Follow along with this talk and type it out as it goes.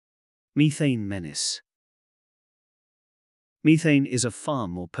Methane menace. Methane is a far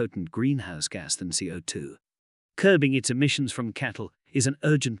more potent greenhouse gas than CO2. Curbing its emissions from cattle is an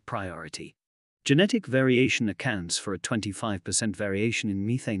urgent priority. Genetic variation accounts for a 25% variation in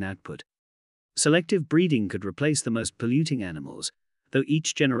methane output. Selective breeding could replace the most polluting animals, though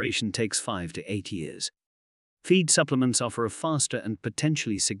each generation takes 5 to 8 years. Feed supplements offer a faster and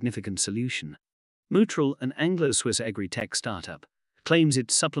potentially significant solution. Mutual, an Anglo-Swiss agri-tech startup, claims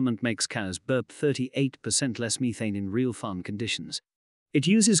its supplement makes cows burp 38% less methane in real farm conditions. It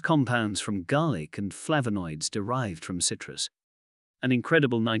uses compounds from garlic and flavonoids derived from citrus. An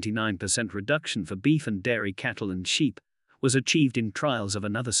incredible 99% reduction for beef and dairy cattle and sheep was achieved in trials of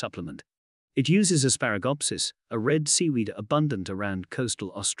another supplement. It uses asparagopsis, a red seaweed abundant around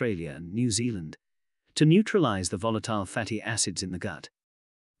coastal Australia and New Zealand, to neutralize the volatile fatty acids in the gut.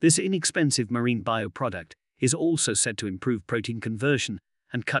 This inexpensive marine bioproduct is also said to improve protein conversion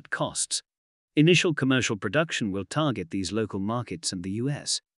and cut costs. Initial commercial production will target these local markets and the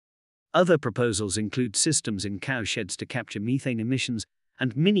US. Other proposals include systems in cow sheds to capture methane emissions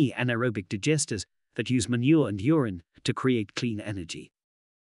and mini anaerobic digesters that use manure and urine to create clean energy.